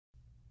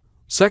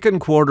Second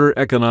quarter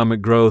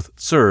economic growth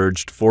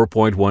surged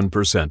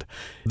 4.1%,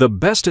 the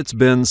best it's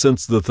been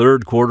since the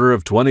third quarter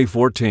of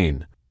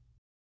 2014.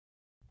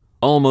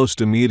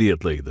 Almost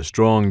immediately, the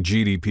strong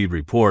GDP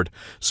report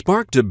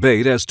sparked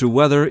debate as to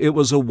whether it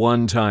was a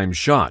one-time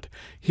shot.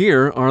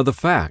 Here are the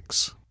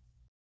facts.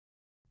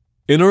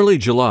 In early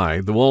July,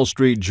 the Wall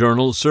Street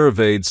Journal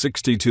surveyed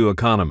 62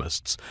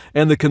 economists,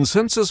 and the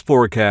consensus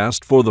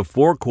forecast for the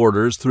 4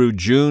 quarters through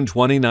June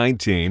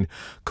 2019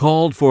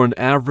 called for an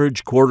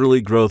average quarterly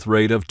growth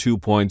rate of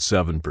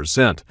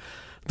 2.7%.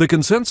 The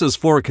consensus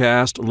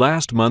forecast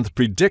last month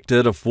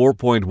predicted a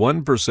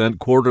 4.1%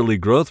 quarterly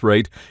growth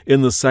rate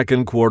in the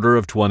second quarter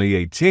of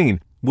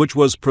 2018, which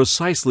was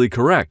precisely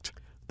correct.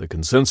 The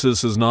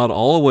consensus is not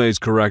always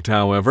correct,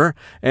 however,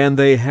 and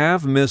they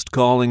have missed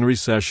calling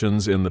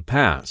recessions in the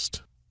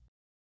past.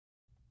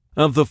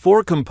 Of the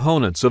 4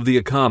 components of the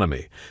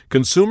economy,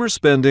 consumer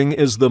spending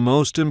is the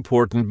most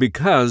important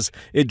because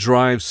it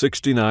drives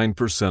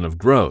 69% of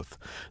growth.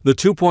 The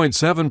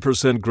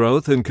 2.7%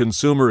 growth in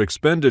consumer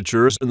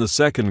expenditures in the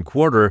second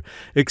quarter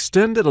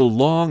extended a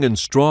long and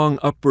strong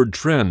upward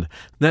trend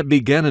that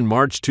began in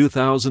March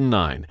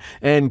 2009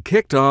 and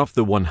kicked off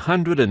the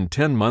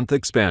 110-month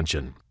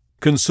expansion.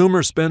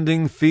 Consumer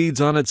spending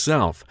feeds on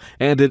itself,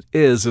 and it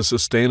is a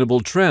sustainable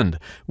trend,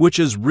 which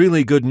is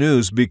really good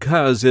news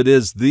because it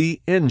is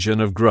the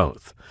engine of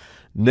growth.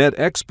 Net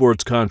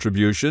exports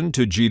contribution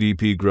to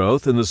GDP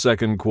growth in the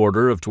second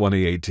quarter of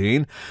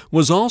 2018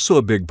 was also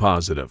a big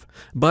positive,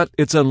 but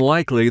it's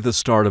unlikely the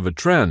start of a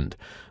trend.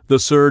 The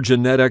surge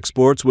in net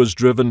exports was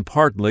driven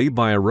partly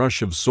by a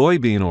rush of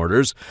soybean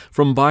orders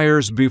from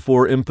buyers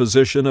before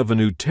imposition of a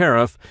new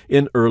tariff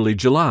in early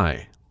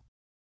July.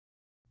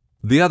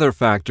 The other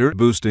factor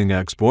boosting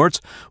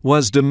exports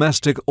was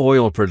domestic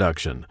oil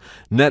production.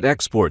 Net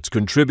exports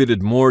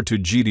contributed more to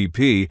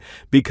GDP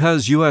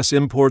because U.S.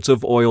 imports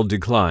of oil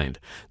declined.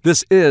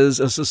 This is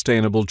a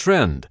sustainable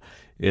trend.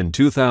 In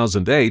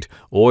 2008,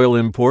 oil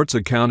imports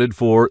accounted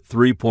for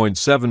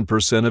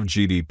 3.7% of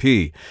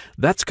GDP.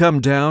 That's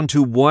come down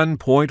to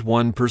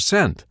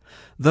 1.1%.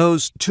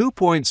 Those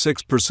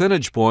 2.6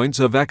 percentage points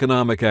of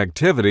economic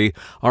activity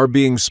are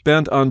being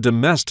spent on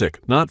domestic,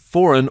 not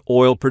foreign,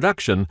 oil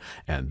production,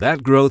 and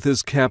that growth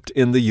is kept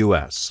in the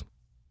U.S.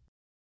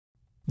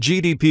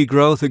 GDP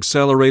growth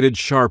accelerated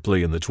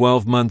sharply in the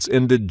 12 months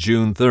ended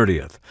June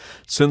 30th.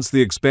 Since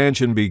the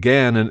expansion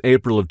began in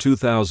April of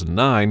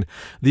 2009,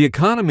 the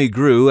economy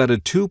grew at a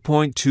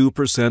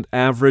 2.2%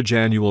 average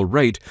annual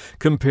rate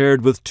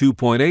compared with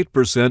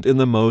 2.8% in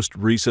the most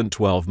recent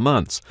 12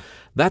 months.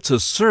 That's a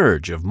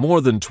surge of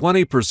more than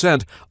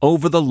 20%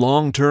 over the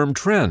long-term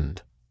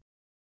trend.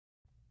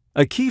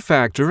 A key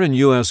factor in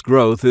U.S.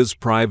 growth is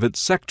private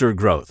sector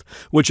growth,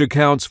 which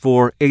accounts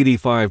for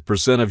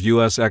 85% of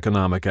U.S.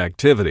 economic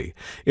activity.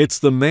 It's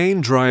the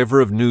main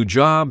driver of new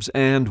jobs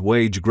and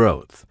wage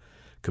growth.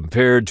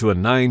 Compared to a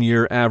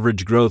 9-year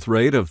average growth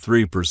rate of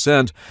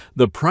 3%,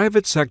 the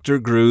private sector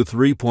grew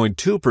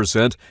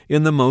 3.2%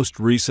 in the most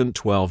recent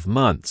 12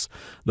 months.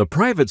 The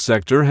private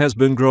sector has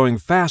been growing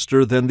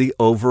faster than the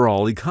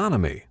overall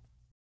economy.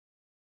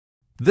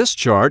 This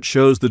chart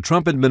shows the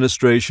Trump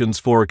administration's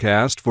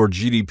forecast for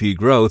GDP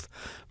growth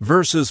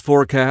versus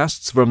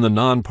forecasts from the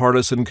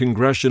Nonpartisan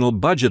Congressional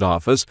Budget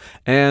Office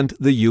and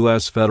the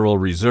U.S. Federal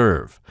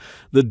Reserve.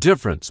 The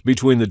difference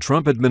between the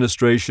Trump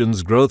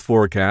administration's growth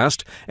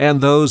forecast and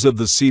those of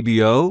the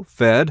CBO,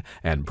 Fed,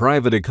 and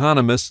private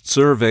economists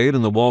surveyed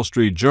in the Wall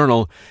Street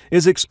Journal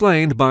is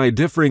explained by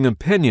differing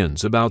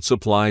opinions about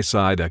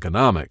supply-side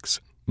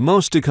economics.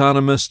 Most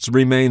economists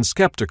remain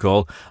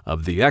skeptical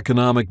of the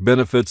economic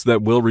benefits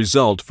that will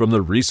result from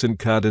the recent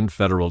cut in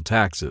federal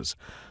taxes.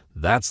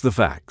 That's the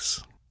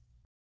facts.